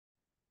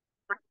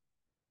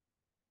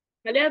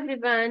Hello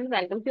everyone,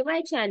 welcome to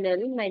my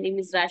channel. My name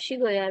is Rashi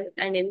Goyal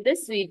and in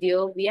this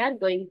video we are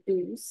going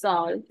to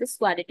solve this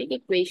quadratic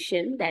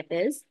equation, that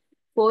is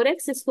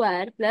 4x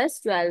square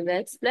plus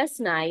 12x plus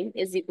 9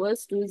 is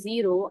equals to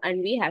 0,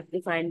 and we have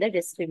to find the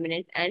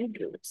discriminant and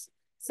roots.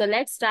 So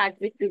let's start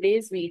with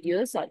today's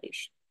video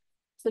solution.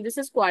 So this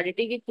is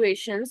quadratic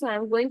equation. So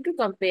I'm going to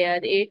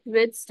compare it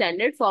with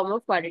standard form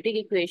of quadratic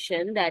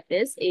equation, that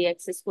is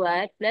ax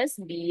square plus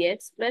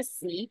bx plus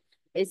c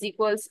is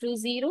equals to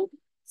 0.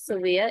 So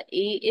where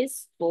a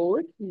is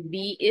 4,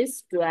 b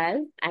is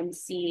 12 and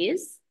c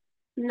is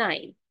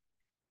 9.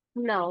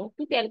 Now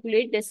to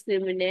calculate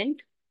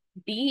discriminant,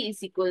 d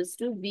is equals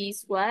to b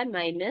square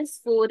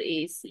minus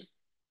 4ac,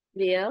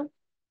 where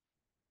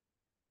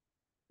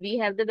we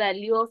have the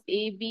value of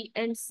A, B,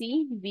 and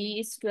C. B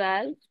is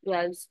 12.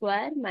 12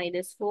 square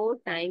minus 4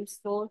 times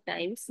 4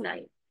 times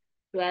 9.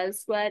 12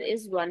 square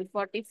is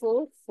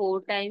 144.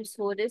 4 times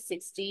 4 is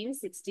 16.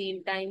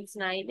 16 times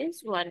 9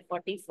 is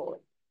 144.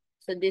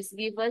 So this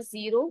gives us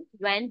 0.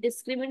 When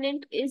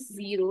discriminant is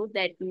 0,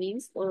 that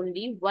means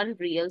only one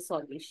real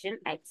solution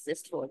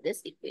exists for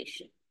this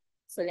equation.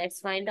 So let's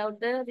find out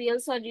the real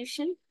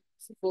solution.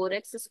 So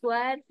 4x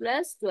square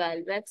plus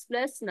 12x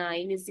plus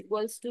 9 is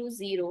equals to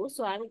 0.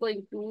 So I'm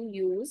going to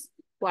use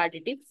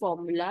quadratic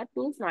formula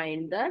to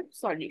find the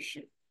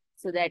solution.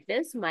 So that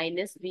is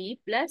minus b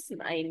plus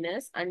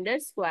minus under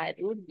square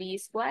root b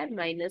square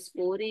minus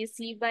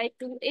 4ac by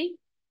 2a.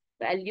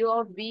 Value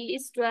of b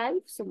is 12.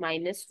 So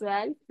minus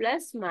 12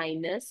 plus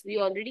minus. We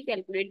already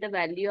calculate the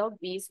value of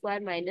b square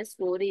minus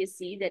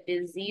 4ac, that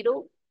is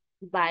 0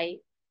 by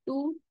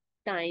 2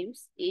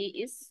 times a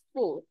is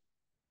 4.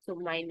 So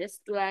minus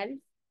 12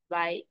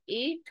 by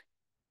 8.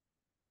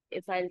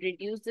 If I'll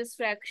reduce this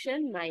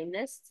fraction,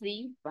 minus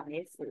 3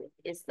 by 4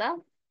 is the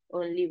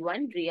only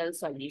one real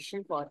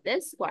solution for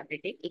this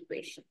quadratic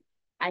equation.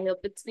 I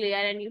hope it's clear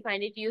and you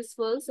find it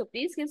useful. So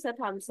please give us a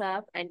thumbs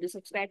up and do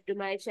subscribe to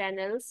my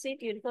channel. Stay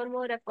tuned for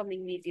more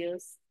upcoming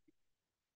videos.